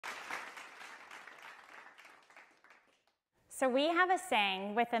So we have a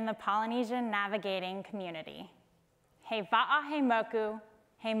saying within the Polynesian navigating community, he va'a he moku,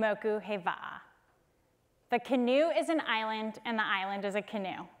 he va'a. The canoe is an island, and the island is a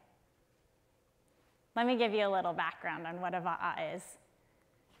canoe. Let me give you a little background on what a va'a is.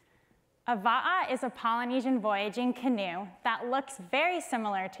 A va'a is a Polynesian voyaging canoe that looks very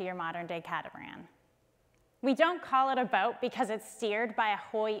similar to your modern-day catamaran. We don't call it a boat because it's steered by a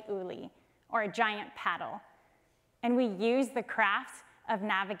hoi uli, or a giant paddle, and we use the craft of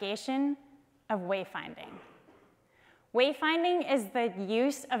navigation of wayfinding. Wayfinding is the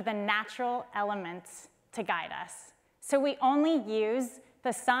use of the natural elements to guide us. So we only use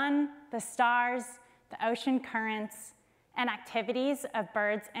the sun, the stars, the ocean currents, and activities of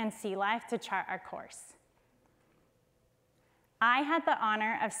birds and sea life to chart our course. I had the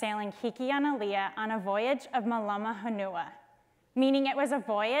honor of sailing Hikianalia on a voyage of Malama Honua, meaning it was a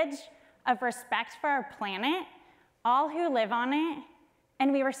voyage of respect for our planet, all who live on it,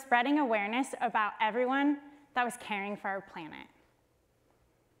 and we were spreading awareness about everyone that was caring for our planet.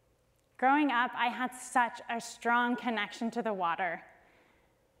 Growing up, I had such a strong connection to the water,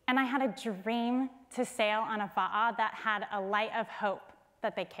 and I had a dream to sail on a va'a that had a light of hope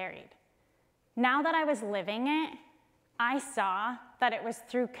that they carried. Now that I was living it, I saw that it was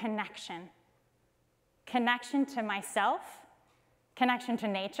through connection. Connection to myself, connection to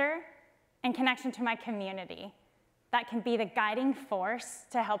nature, and connection to my community that can be the guiding force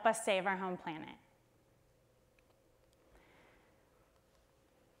to help us save our home planet.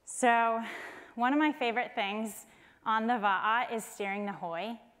 So one of my favorite things on the va'a is steering the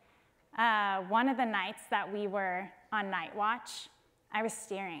hoi. One of the nights that we were on night watch, I was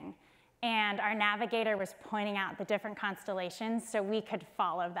steering, and our navigator was pointing out the different constellations so we could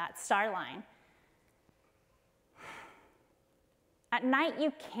follow that star line. At night,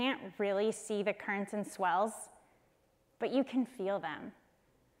 you can't really see the currents and swells, but you can feel them.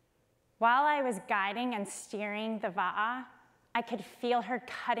 While I was guiding and steering the va'a, I could feel her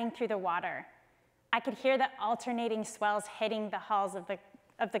cutting through the water. I could hear the alternating swells hitting the hulls of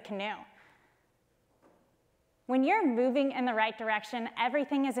the canoe. When you're moving in the right direction,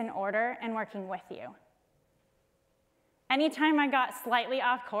 everything is in order and working with you. Anytime I got slightly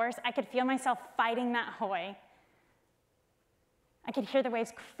off course, I could feel myself fighting that hoi. I could hear the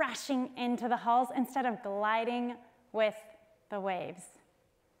waves crashing into the hulls instead of gliding with the waves.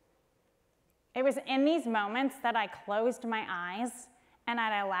 It was in these moments that I closed my eyes and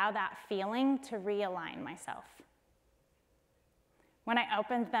I'd allow that feeling to realign myself. When I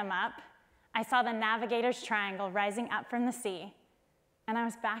opened them up, I saw the navigator's triangle rising up from the sea, and I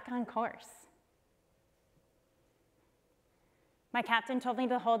was back on course. My captain told me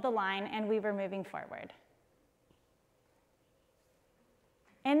to hold the line, and we were moving forward.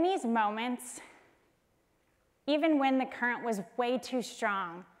 In these moments, even when the current was way too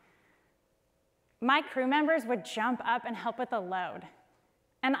strong, my crew members would jump up and help with the load,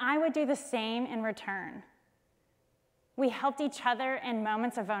 and I would do the same in return. We helped each other in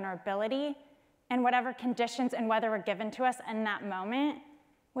moments of vulnerability and whatever conditions and weather were given to us in that moment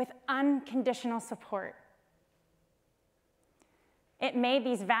with unconditional support. It made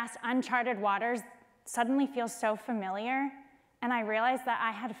these vast uncharted waters suddenly feel so familiar, and I realized that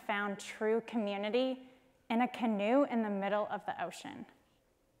I had found true community in a canoe in the middle of the ocean.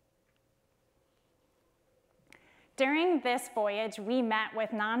 During this voyage, we met with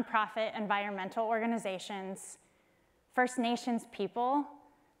nonprofit environmental organizations, First Nations people,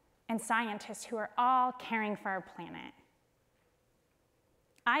 and scientists who are all caring for our planet.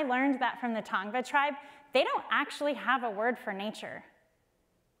 I learned that from the Tongva tribe, they don't actually have a word for nature.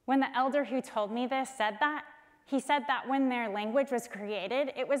 When the elder who told me this said that, he said that when their language was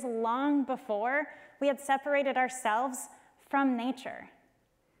created, it was long before we had separated ourselves from nature.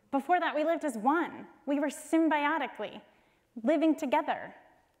 Before that, we lived as one. We were symbiotically living together.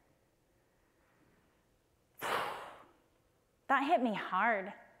 That hit me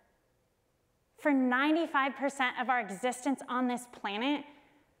hard. For 95% of our existence on this planet,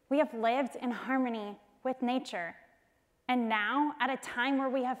 we have lived in harmony with nature. And now, at a time where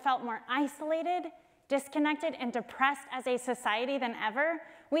we have felt more isolated, disconnected, and depressed as a society than ever,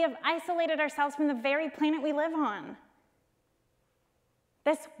 we have isolated ourselves from the very planet we live on.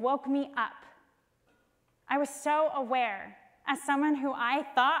 This woke me up. I was so aware. As someone who I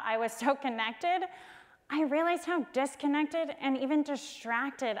thought I was so connected, I realized how disconnected and even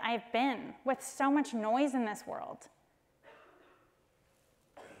distracted I've been with so much noise in this world.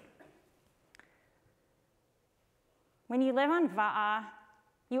 When you live on va'a,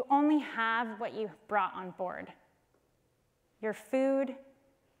 you only have what you brought on board. Your food,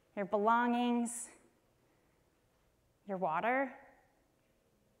 your belongings, your water.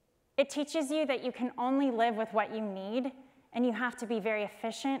 It teaches you that you can only live with what you need, and you have to be very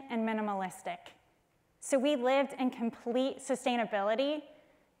efficient and minimalistic. So we lived in complete sustainability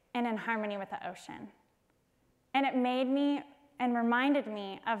and in harmony with the ocean. And it made me and reminded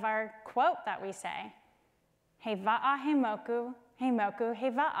me of our quote that we say, He va'a he moku, he moku he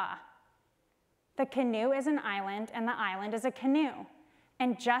va'a. The canoe is an island, and the island is a canoe.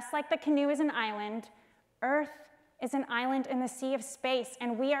 And just like the canoe is an island, Earth is an island in the sea of space,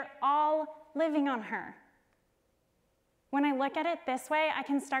 and we are all living on her. When I look at it this way, I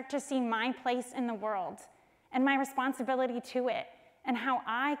can start to see my place in the world and my responsibility to it, and how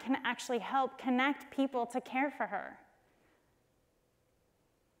I can actually help connect people to care for her.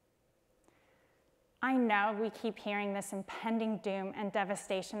 I know we keep hearing this impending doom and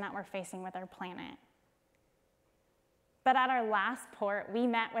devastation that we're facing with our planet. But at our last port, we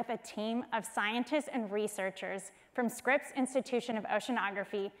met with a team of scientists and researchers from Scripps Institution of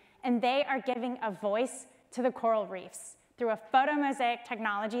Oceanography, and they are giving a voice to the coral reefs through a photomosaic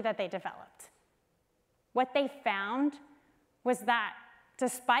technology that they developed. What they found was that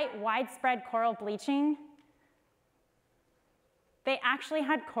despite widespread coral bleaching, they actually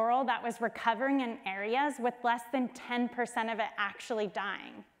had coral that was recovering in areas with less than 10% of it actually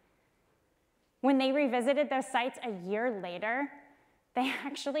dying. When they revisited those sites a year later, they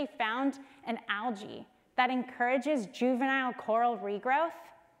actually found an algae that encourages juvenile coral regrowth.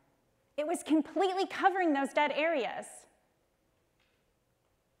 It was completely covering those dead areas.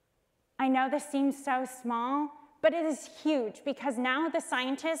 I know this seems so small, but it is huge because now the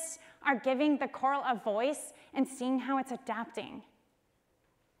scientists are giving the coral a voice and seeing how it's adapting.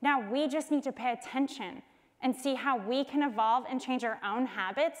 Now we just need to pay attention and see how we can evolve and change our own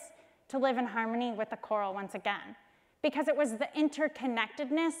habits to live in harmony with the coral once again. Because it was the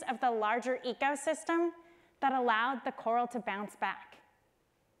interconnectedness of the larger ecosystem that allowed the coral to bounce back.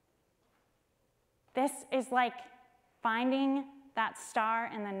 This is like finding that star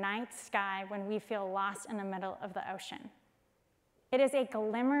in the night sky when we feel lost in the middle of the ocean. It is a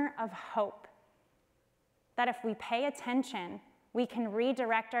glimmer of hope that if we pay attention, we can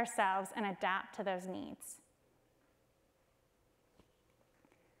redirect ourselves and adapt to those needs.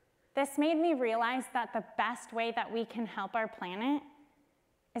 This made me realize that the best way that we can help our planet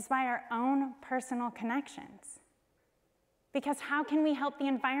is by our own personal connections. Because how can we help the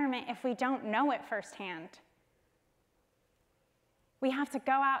environment if we don't know it firsthand? We have to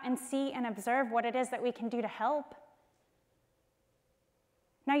go out and see and observe what it is that we can do to help.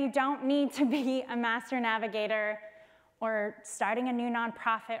 Now, you don't need to be a master navigator or starting a new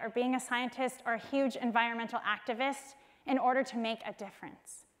nonprofit or being a scientist or a huge environmental activist in order to make a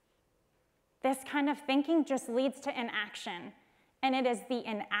difference. This kind of thinking just leads to inaction, and it is the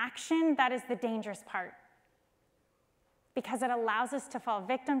inaction that is the dangerous part, because it allows us to fall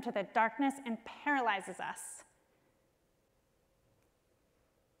victim to the darkness and paralyzes us.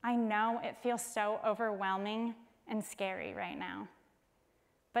 I know it feels so overwhelming and scary right now,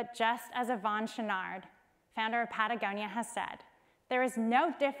 but just as Yvon Chouinard, founder of Patagonia, has said, there is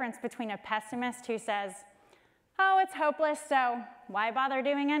no difference between a pessimist who says, oh, it's hopeless, so why bother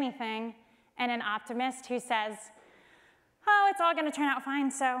doing anything? And an optimist who says, oh, it's all gonna turn out fine,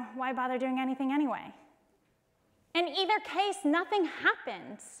 so why bother doing anything anyway? In either case, nothing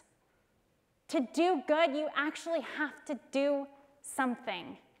happens. To do good, you actually have to do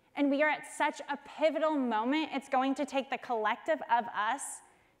something. And we are at such a pivotal moment, it's going to take the collective of us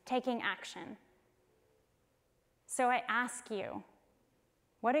taking action. So I ask you,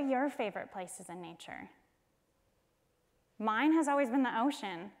 what are your favorite places in nature? Mine has always been the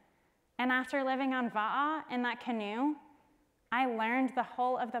ocean. And after living on Va'a in that canoe, I learned the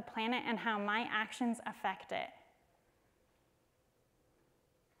whole of the planet and how my actions affect it.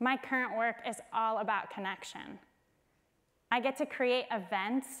 My current work is all about connection. I get to create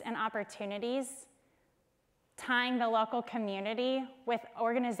events and opportunities, tying the local community with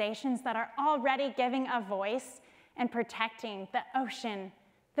organizations that are already giving a voice and protecting the ocean,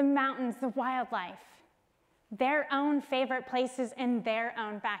 the mountains, the wildlife, their own favorite places in their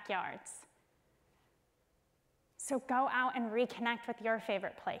own backyards. So go out and reconnect with your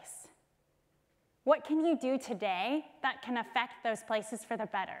favorite place. What can you do today that can affect those places for the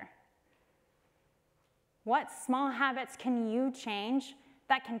better? What small habits can you change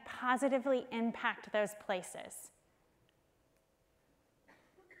that can positively impact those places?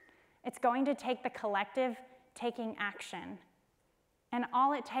 It's going to take the collective taking action. And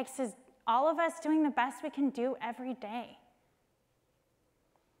all it takes is all of us doing the best we can do every day.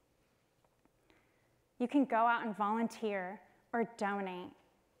 You can go out and volunteer or donate.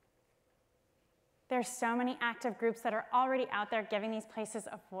 There's so many active groups that are already out there giving these places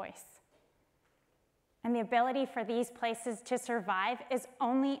a voice. And the ability for these places to survive is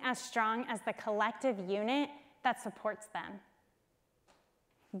only as strong as the collective unit that supports them.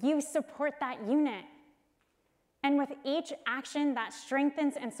 You support that unit. And with each action that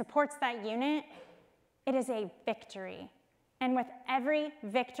strengthens and supports that unit, it is a victory. And with every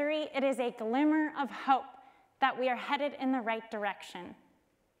victory, it is a glimmer of hope that we are headed in the right direction.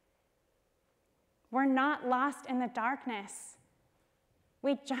 We're not lost in the darkness.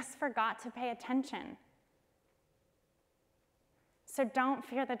 We just forgot to pay attention. So don't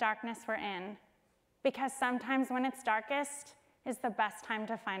fear the darkness we're in, because sometimes when it's darkest is the best time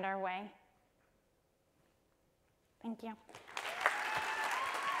to find our way. Thank you.